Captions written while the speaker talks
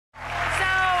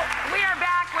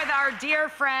our dear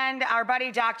friend, our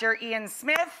buddy, Dr. Ian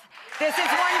Smith. This is one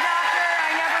doctor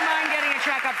I never mind getting a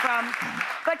checkup from.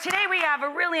 But today we have a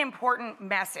really important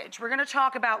message. We're going to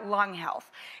talk about lung health.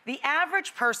 The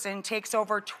average person takes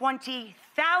over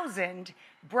 20,000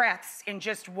 breaths in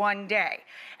just one day.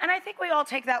 And I think we all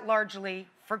take that largely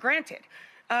for granted.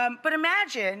 But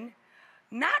imagine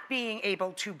not being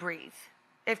able to breathe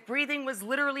if breathing was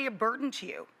literally a burden to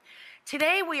you.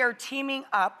 Today, we are teaming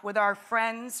up with our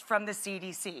friends from the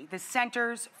CDC, the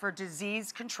Centers for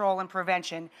Disease Control and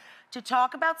Prevention, to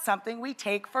talk about something we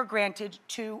take for granted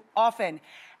too often,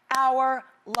 our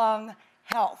lung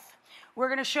health. We're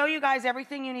gonna show you guys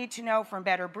everything you need to know, from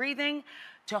better breathing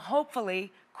to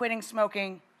hopefully quitting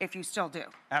smoking if you still do.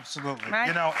 Absolutely. Right?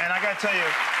 You know, and I gotta tell you,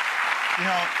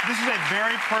 this is a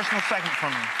very personal segment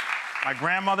for me. My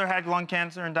grandmother had lung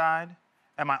cancer and died.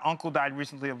 And my uncle died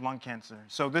recently of lung cancer.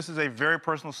 So this is a very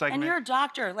personal segment. And you're a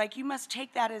doctor, like you must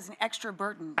take that as an extra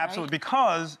burden, Absolutely, right?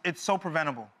 because it's so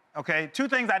preventable, okay? Two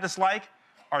things I dislike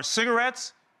are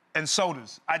cigarettes and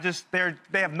sodas. They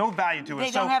have no value to us.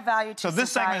 They don't have value to So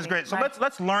this segment is great. So right?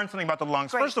 let's learn something about the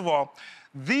lungs. Great. First of all,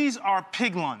 these are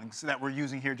pig lungs that we're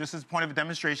using here, just as a point of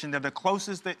demonstration. They're the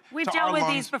closest We've to dealt our with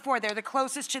lungs. these before. They're the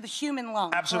closest to the human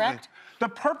lung, Absolutely.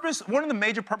 correct? One of the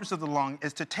major purposes of the lung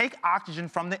is to take oxygen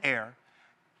from the air,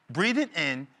 breathe it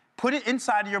in, put it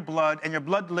inside of your blood, and your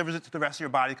blood delivers it to the rest of your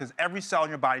body because every cell in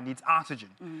your body needs oxygen.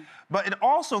 But it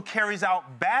also carries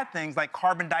out bad things like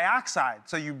carbon dioxide.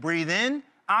 So you breathe in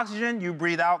oxygen, you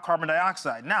breathe out carbon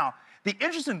dioxide. Now, the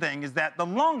interesting thing is that the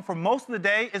lung for most of the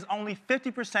day is only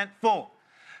 50% full.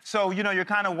 So, you're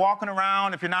kind of walking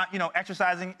around, if you're not,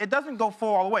 exercising, it doesn't go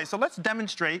full all the way. So let's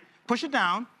demonstrate. Push it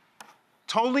down,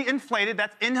 totally inflated,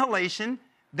 that's inhalation.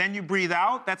 Then you breathe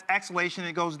out, that's exhalation,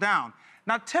 it goes down.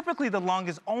 Now, typically, the lung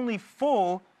is only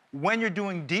full when you're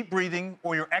doing deep breathing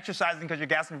or you're exercising because you're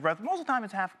gasping for breath. Most of the time,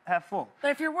 it's half full.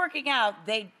 But if you're working out,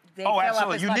 they Oh, fill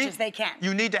absolutely. up as much as they can.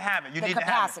 You need to have it. You The need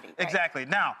capacity, to have it. right. Exactly.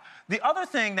 Now, the other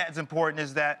thing that is important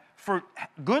is that for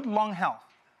good lung health,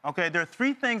 okay, there are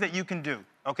three things that you can do,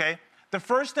 okay? The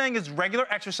first thing is regular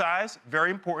exercise,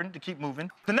 very important to keep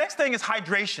moving. The next thing is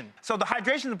hydration. So the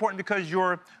hydration is important because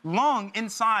your lung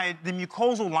inside, the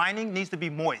mucosal lining needs to be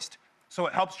moist. So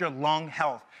it helps your lung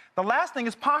health. The last thing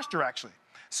is posture, actually.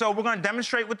 So we're gonna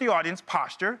demonstrate with the audience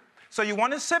posture. So you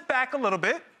wanna sit back a little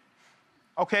bit,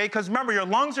 okay? Because remember, your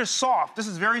lungs are soft. This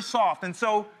is very soft. And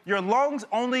so your lungs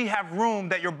only have room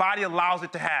that your body allows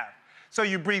it to have. So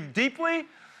you breathe deeply,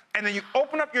 and then you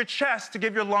open up your chest to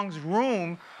give your lungs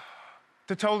room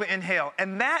to totally inhale.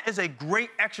 And that is a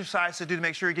great exercise to do to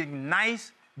make sure you're getting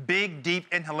nice, big, deep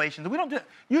inhalations. We don't do that.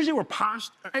 Usually we're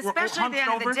poshed, Especially at the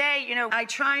end of the day, I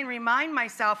try and remind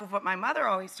myself of what my mother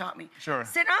always taught me. Sure.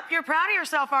 Sit up, you're proud of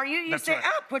yourself, are you? You That's sit right.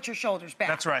 up, put your shoulders back.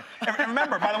 That's right. And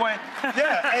remember, by the way,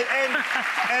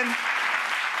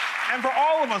 and for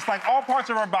all of us, like all parts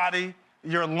of our body,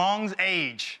 your lungs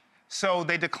age. So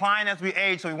they decline as we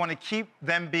age, so we want to keep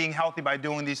them being healthy by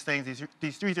doing these things,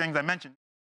 these three things I mentioned.